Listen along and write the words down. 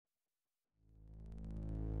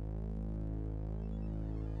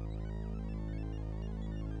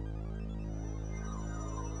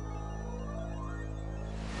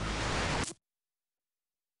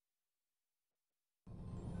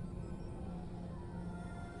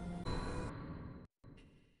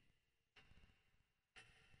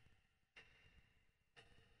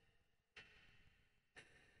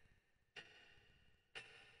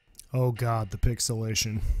Oh god, the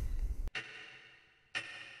pixelation.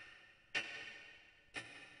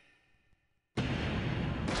 He's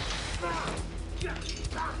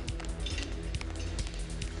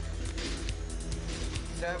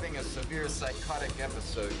having a severe psychotic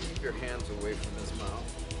episode. Keep your hands away from his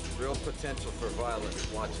mouth. Real potential for violence.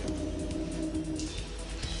 Watch him.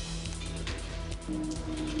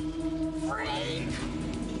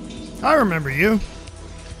 I remember you.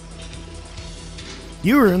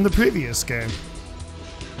 You were in the previous game.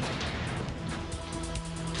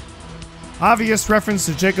 Obvious reference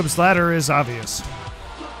to Jacob's Ladder is obvious.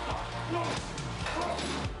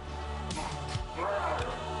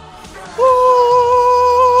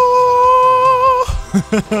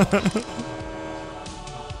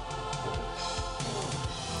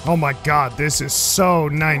 Oh my god, this is so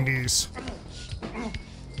 90s.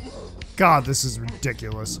 God, this is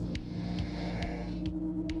ridiculous.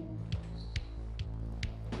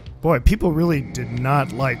 Boy, people really did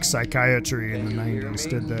not like psychiatry in the 90s,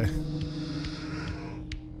 did they?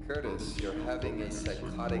 Curtis, you're having a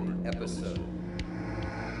psychotic episode.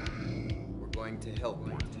 We're going to help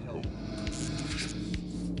you.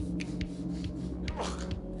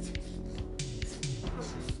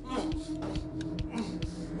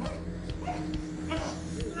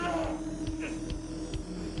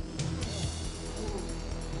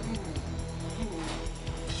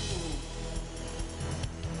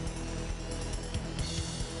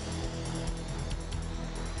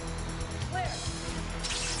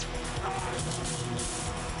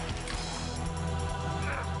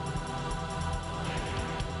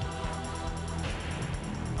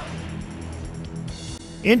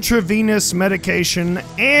 Intravenous medication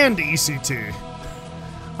and ECT.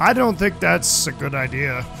 I don't think that's a good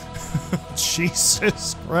idea.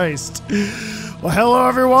 Jesus Christ. Well, hello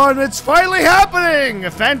everyone, it's finally happening!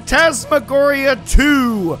 Phantasmagoria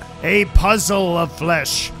 2, a puzzle of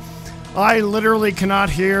flesh. I literally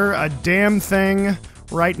cannot hear a damn thing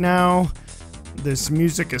right now. This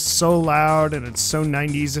music is so loud and it's so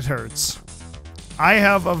 90s it hurts. I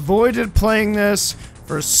have avoided playing this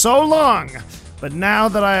for so long, but now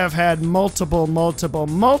that I have had multiple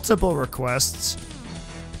requests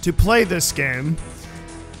to play this game,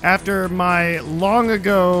 after my long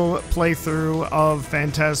ago playthrough of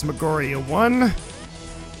Phantasmagoria 1,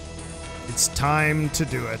 it's time to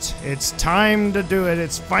do it. It's time to do it.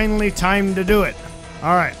 It's finally time to do it.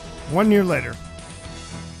 Alright, 1 year later.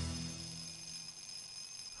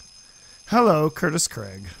 Hello, Curtis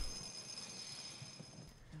Craig.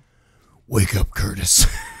 Wake up, Curtis.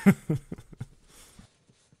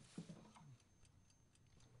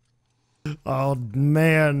 Oh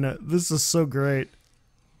man, this is so great.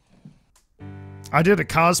 I did a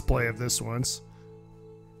cosplay of this once.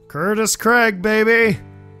 Curtis Craig, baby!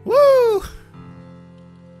 Woo! Oh,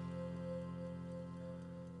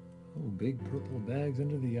 big purple bags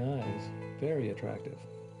under the eyes. Very attractive.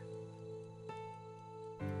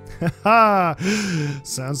 Haha!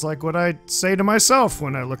 Sounds like what I say to myself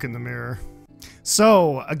when I look in the mirror.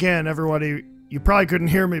 So, again, everybody, you probably couldn't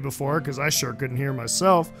hear me before, because I sure couldn't hear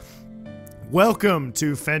myself. Welcome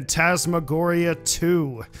to Phantasmagoria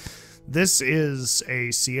 2. This is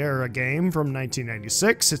a Sierra game from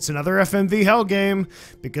 1996. It's another FMV Hell game,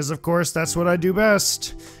 because of course that's what I do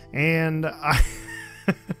best. And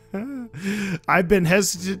I've been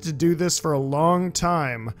hesitant to do this for a long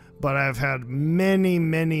time, but I've had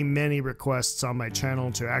many requests on my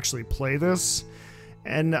channel to actually play this.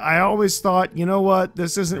 And I always thought, you know what,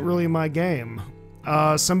 this isn't really my game.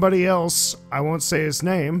 Somebody else, I won't say his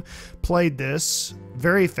name, played this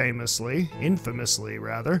very famously, infamously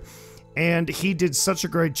rather, and he did such a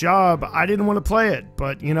great job, I didn't want to play it,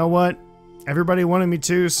 but you know what? Everybody wanted me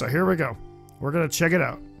to, so here we go. We're gonna check it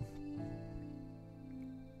out.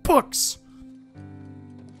 Books!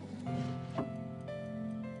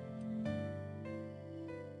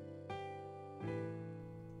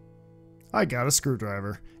 I got a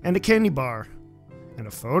screwdriver, and a candy bar, and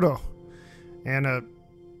a photo. And a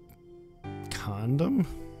condom?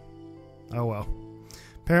 Oh well.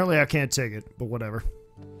 Apparently I can't take it, but whatever.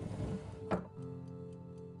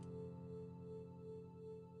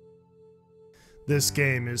 This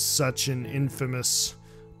game is such an infamous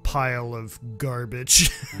pile of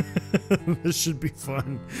garbage. This should be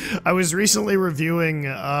fun. I was recently reviewing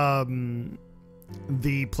the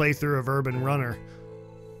playthrough of Urban Runner.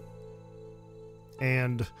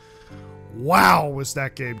 And wow, was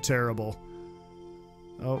that game terrible.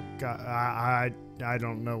 Oh, God, I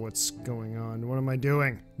don't know what's going on. What am I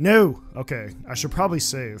doing? No! Okay, I should probably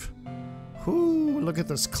save. Whoo, look at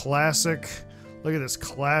this classic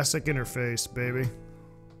interface, baby.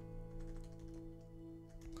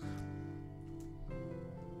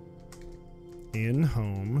 in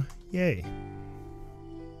home. Yay.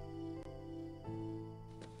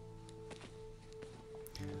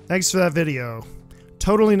 Thanks for that video.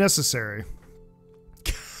 Totally necessary.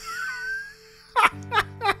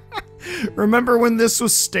 Remember when this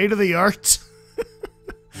was state of the art?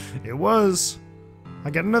 It was. I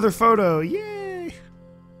got another photo. Yay!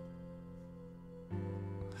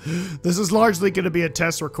 This is largely going to be a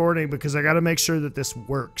test recording because I got to make sure that this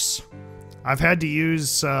works. I've had to use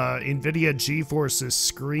NVIDIA GeForce's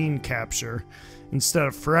screen capture instead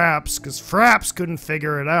of Fraps because Fraps couldn't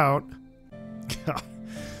figure it out.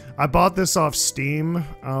 I bought this off Steam.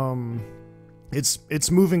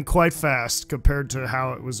 It's moving quite fast compared to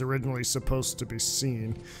how it was originally supposed to be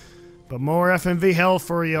seen. But more FMV hell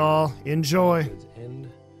for y'all. Enjoy.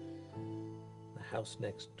 End, The House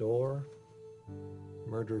Next Door,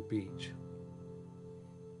 Murder Beach.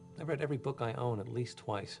 I've read every book I own at least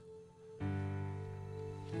twice.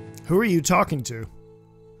 Who are you talking to?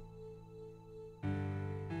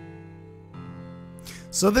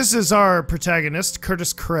 So this is our protagonist,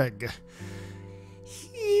 Curtis Craig.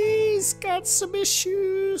 He's got some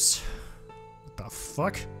issues. What the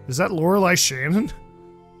fuck? Is that Lorelei Shannon?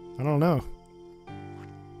 I don't know.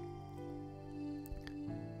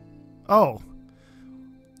 Oh.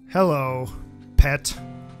 Hello, pet.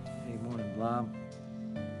 Hey, morning, Blob.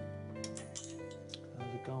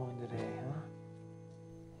 How's it going today, huh?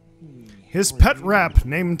 Hey, His what are pet you rat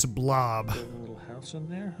named Blob. building a little house in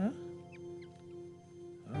there, huh?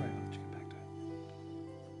 All right, I'll let you get back to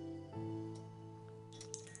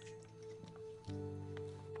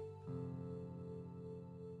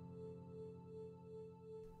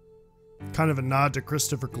it. Kind of a nod to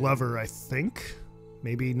Christopher Glover, I think.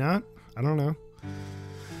 Maybe not. I don't know.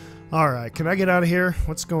 Alright, can I get out of here?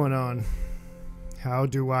 What's going on? How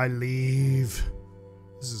do I leave?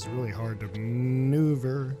 This is really hard to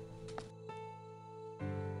maneuver.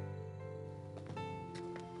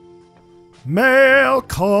 Mail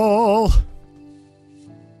call!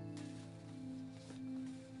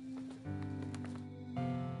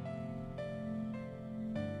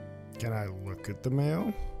 Can I look at the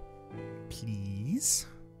mail? Please?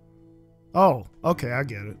 Oh, okay, I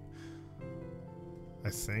get it. I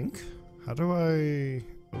think. How do I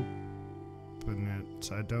open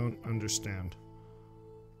it? I don't understand.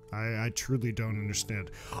 I truly don't understand.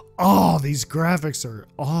 Oh, these graphics are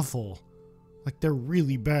awful. Like, they're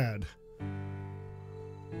really bad.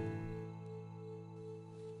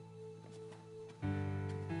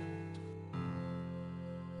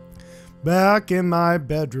 Back in my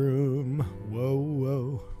bedroom. Whoa,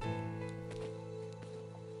 whoa.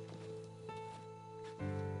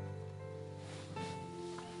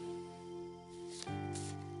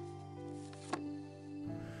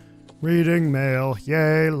 Reading mail.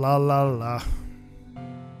 Yay, la la la.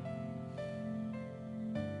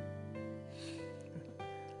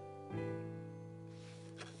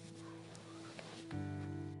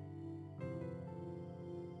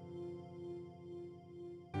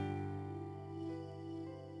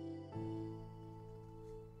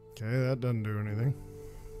 Okay, that doesn't do anything.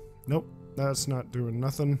 Nope, that's not doing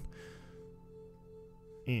nothing.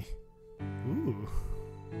 Ooh.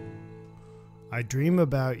 I dream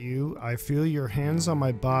about you, I feel your hands on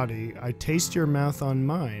my body, I taste your mouth on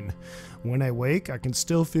mine. When I wake, I can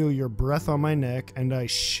still feel your breath on my neck, and I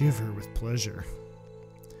shiver with pleasure.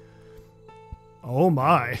 Oh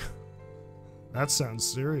my. That sounds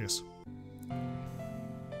serious.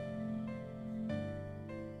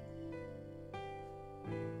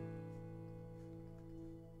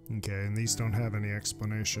 Okay, and these don't have any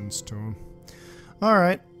explanations to them.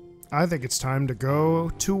 Alright, I think it's time to go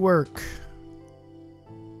to work.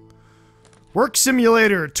 Work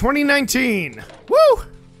Simulator 2019! Woo!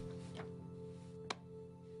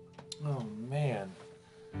 Oh, man.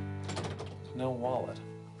 No wallet.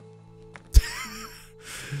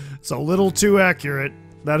 It's a little too accurate.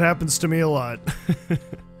 That happens to me a lot.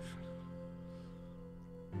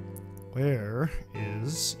 Where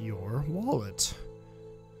is your wallet?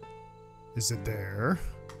 Is it there?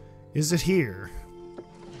 Is it here?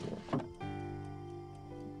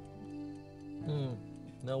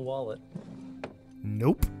 No wallet.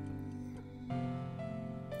 Nope. Do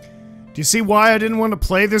you see why I didn't want to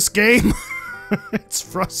play this game? It's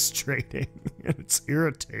frustrating. And it's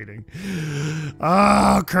irritating.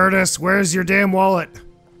 Oh, Curtis, where's your damn wallet?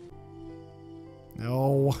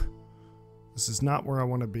 No. This is not where I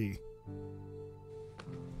want to be.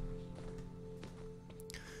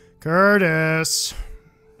 Curtis.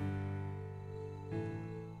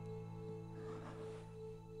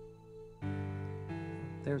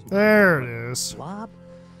 There it is. Blob?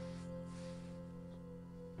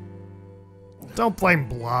 Don't blame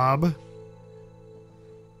Blob.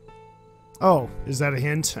 Oh, is that a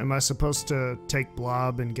hint? Am I supposed to take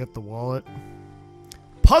Blob and get the wallet?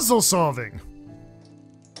 Puzzle solving!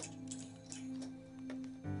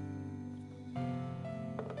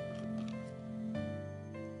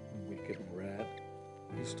 Wicked rat.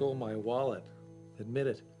 You stole my wallet. Admit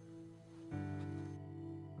it.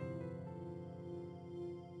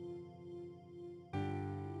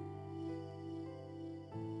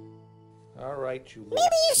 All right, you. Maybe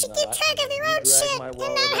you should keep track of your own shit and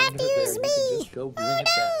not have to use me. Just go bring it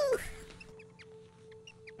back.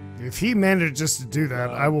 If he manages to do that,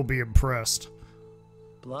 I will be impressed.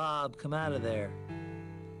 Blob, come out of there.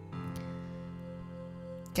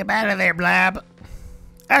 Come out of there, Blob.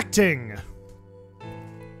 Acting.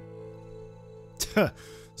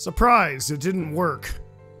 Surprise, it didn't work.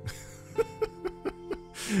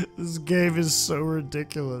 This game is so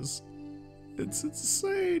ridiculous. It's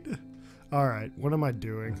insane. Alright, what am I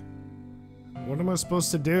doing? What am I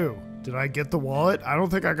supposed to do? Did I get the wallet? I don't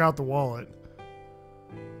think I got the wallet.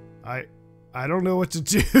 I don't know what to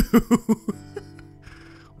do.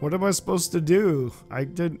 What am I supposed to do?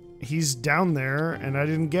 He's down there and I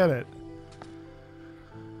didn't get it.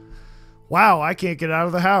 Wow, I can't get out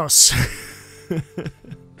of the house.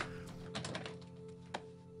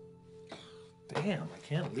 Damn, I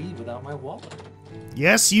can't leave without my wallet.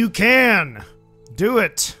 Yes, you can. Do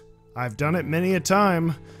it. I've done it many a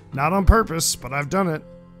time. Not on purpose, but I've done it.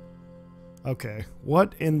 Okay,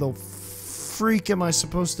 what in the freak am I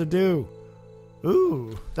supposed to do?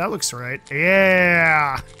 Ooh, that looks right.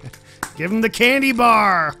 Yeah! Give him the candy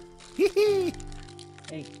bar! Hey,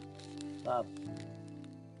 Bob.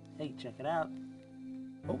 Hey, check it out.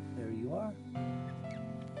 Oh, there you are.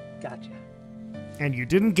 Gotcha. And you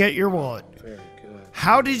didn't get your wallet. Very good.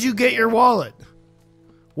 How did you get your wallet?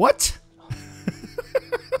 What?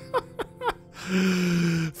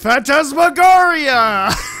 Phantasmagoria!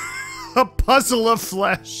 A puzzle of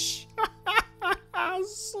flesh.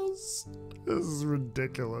 This is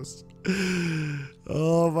ridiculous.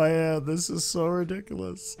 Oh man, this is so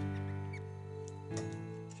ridiculous.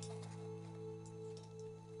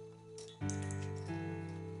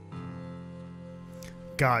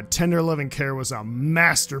 God, Tender Loving Care was a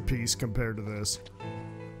masterpiece compared to this.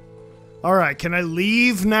 Alright, can I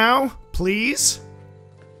leave now, please?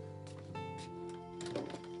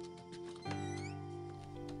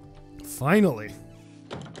 Finally.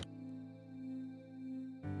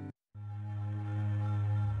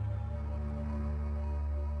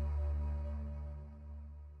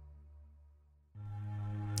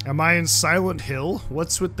 Am I in Silent Hill?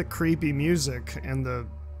 What's with the creepy music and the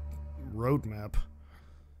roadmap?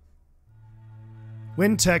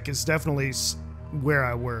 Wintech is definitely where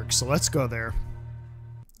I work, so let's go there.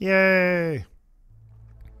 Yay!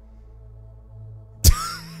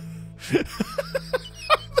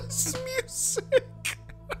 This music!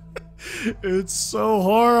 It's so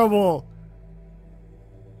horrible!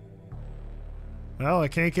 Well, I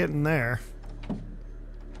can't get in there.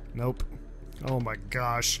 Nope. Oh my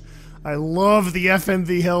gosh. I love the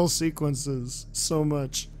FMV hell sequences so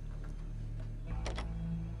much.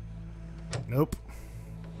 Nope.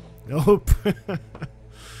 Nope.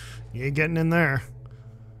 You ain't getting in there.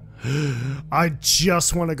 I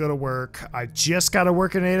just want to go to work. I just gotta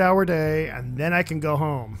work an 8-hour day, and then I can go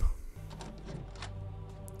home.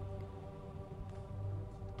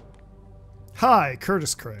 Hi,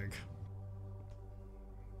 Curtis Craig.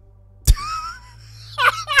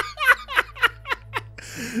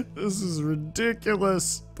 This is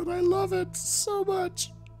ridiculous, but I love it so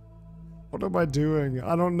much. What am I doing?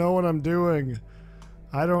 I don't know what I'm doing.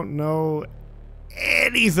 I don't know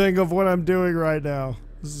anything of what I'm doing right now.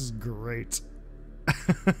 This is great.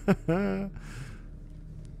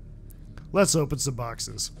 Let's open some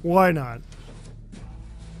boxes. Why not?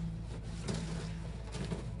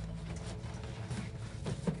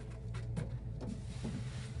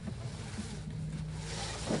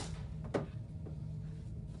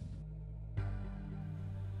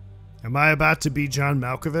 Am I about to be John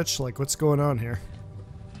Malkovich? Like, what's going on here?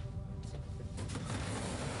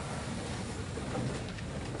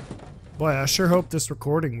 Boy, I sure hope this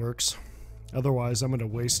recording works. Otherwise, I'm gonna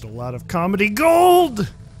waste a lot of comedy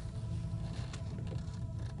gold!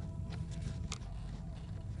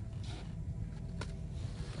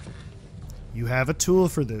 You have a tool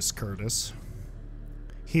for this, Curtis.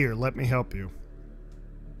 Here, let me help you.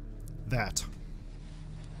 That.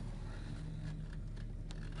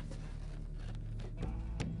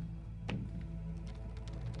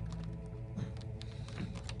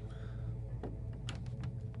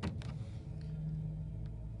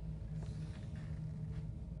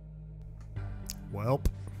 Welp.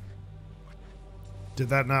 Did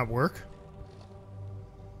that not work?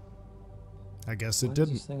 I guess it Why didn't.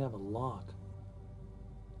 Does this thing have a lock?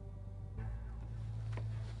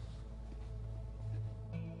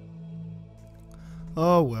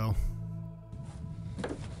 Oh well.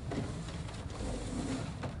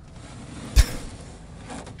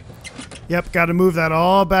 Yep, gotta move that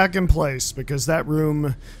all back in place because that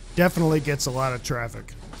room definitely gets a lot of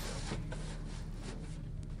traffic.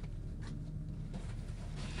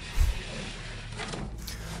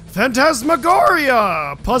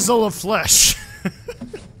 Phantasmagoria! Puzzle of Flesh.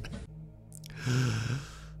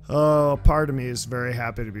 Oh, part of me is very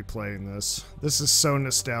happy to be playing this. This is so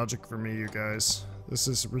nostalgic for me, you guys. This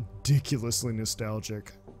is ridiculously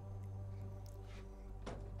nostalgic.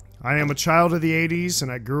 I am a child of the 80s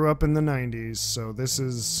and I grew up in the 90s, so this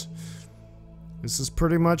is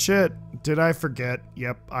pretty much it. Did I forget?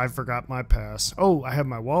 Yep, I forgot my pass. Oh, I have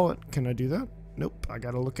my wallet. Can I do that? Nope, I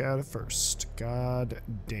gotta look at it first. God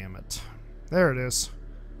damn it. There it is.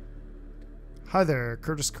 Hi there,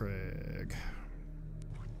 Curtis Craig.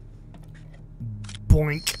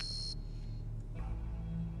 Boink.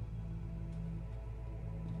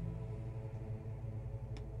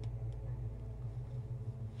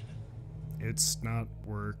 It's not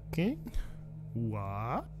working?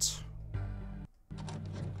 What?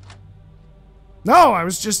 No, I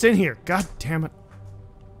was just in here. God damn it.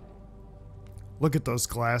 Look at those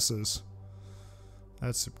glasses.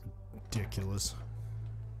 That's ridiculous.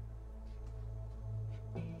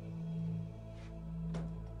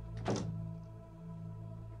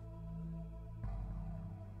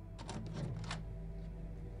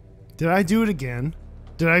 Did I do it again?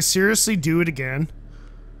 Did I seriously do it again?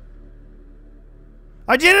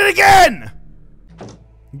 I did it again!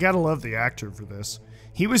 You gotta love the actor for this.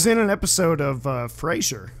 He was in an episode of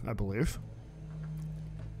Frasier, I believe.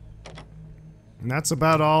 And that's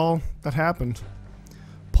about all that happened.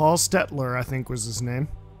 Paul Stetler, I think was his name.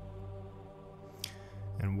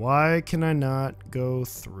 And why can I not go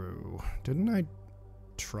through? Didn't I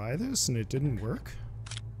try this and it didn't work?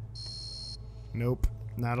 Nope,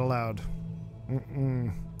 not allowed.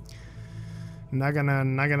 Not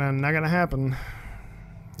gonna happen.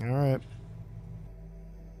 Alright.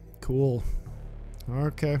 Cool.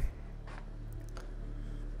 Okay.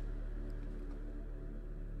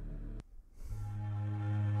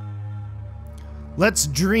 Let's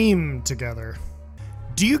dream together.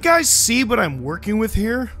 Do you guys see what I'm working with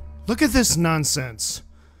here? Look at this nonsense.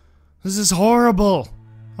 This is horrible.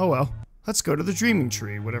 Oh well. Let's go to the dreaming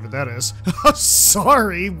tree, whatever that is. Oh,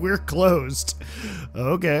 sorry, we're closed.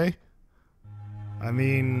 Okay. I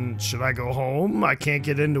mean, should I go home? I can't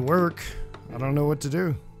get into work. I don't know what to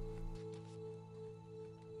do.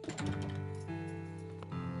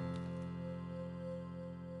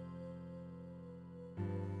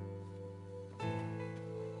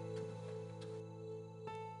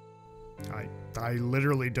 I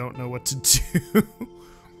literally don't know what to do.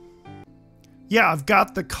 Yeah, I've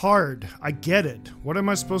got the card. I get it. What am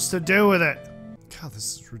I supposed to do with it? God,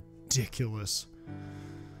 this is ridiculous.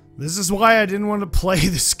 This is why I didn't want to play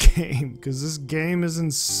this game, because this game is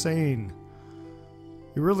insane.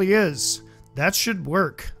 It really is. That should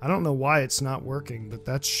work. I don't know why it's not working, but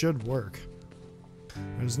that should work.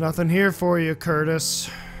 There's nothing here for you, Curtis.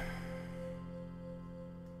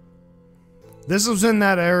 This was in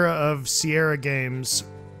that era of Sierra games.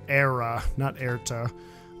 Era, not Erta.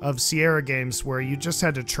 Of Sierra games where you just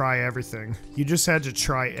had to try everything. You just had to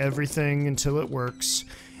try everything until it works.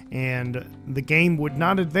 And the game would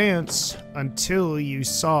not advance until you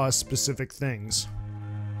saw specific things.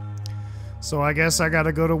 So I guess I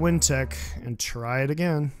gotta go to Wintech and try it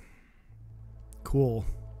again. Cool.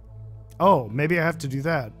 Oh, maybe I have to do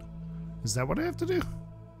that. Is that what I have to do?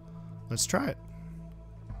 Let's try it.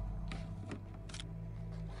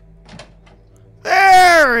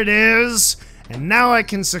 There it is! And now I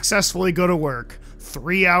can successfully go to work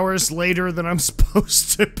 3 hours later than I'm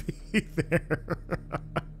supposed to be there.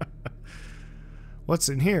 What's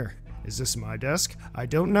in here? Is this my desk? I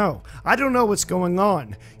don't know. I don't know what's going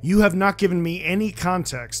on. You have not given me any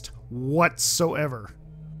context whatsoever.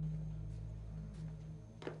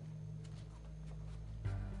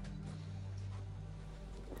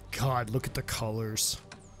 God, look at the colors.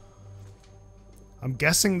 I'm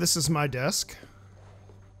guessing this is my desk.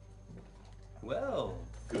 Well,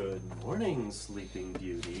 good morning, Sleeping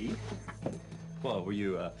Beauty. Well, were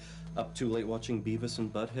you up too late watching Beavis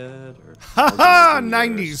and Butthead? Or haha,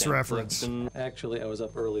 90s reference. Actually, I was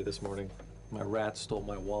up early this morning. My rat stole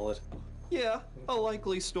my wallet. Yeah, a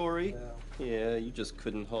likely story. Yeah, you just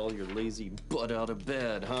couldn't haul your lazy butt out of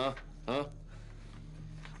bed, huh?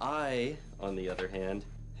 I, on the other hand,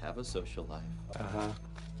 have a social life. Uh-huh.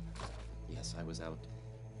 Yes, I was out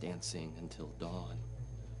dancing until dawn.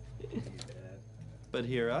 But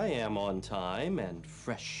here I am on time and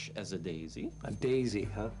fresh as a daisy. A daisy,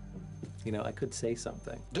 huh? You know, I could say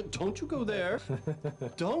something. Don't you go there.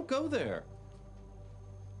 Don't go there.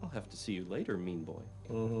 I'll have to see you later, mean boy.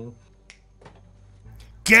 Mm-hmm.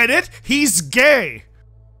 Get it? He's gay!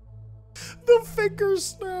 The finger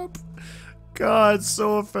snap. God,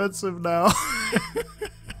 so offensive now.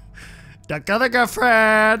 Dakadaga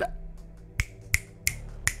Fred!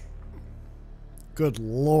 Good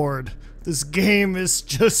lord. This game is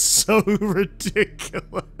just so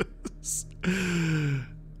ridiculous.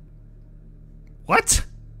 What?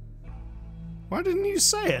 Why didn't you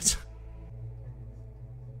say it?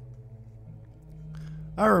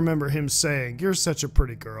 I remember him saying, "You're such a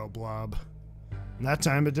pretty girl, Blob." And that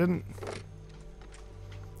time it didn't.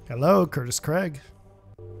 Hello, Curtis Craig.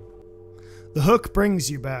 The hook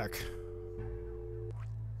brings you back.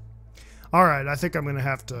 Alright, I think I'm gonna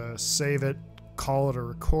have to save it, call it a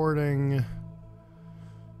recording.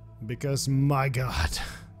 Because, my god.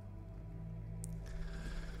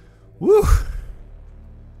 Woo!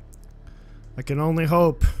 I can only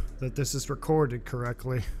hope that this is recorded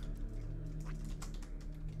correctly.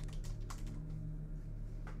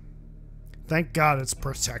 Thank God it's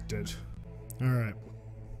protected. Alright.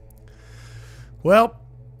 Well,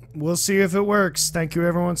 we'll see if it works. Thank you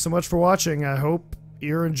everyone so much for watching. I hope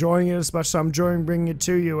you're enjoying it as much as I'm enjoying bringing it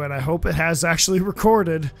to you, and I hope it has actually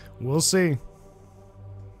recorded. We'll see.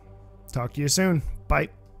 Talk to you soon. Bye.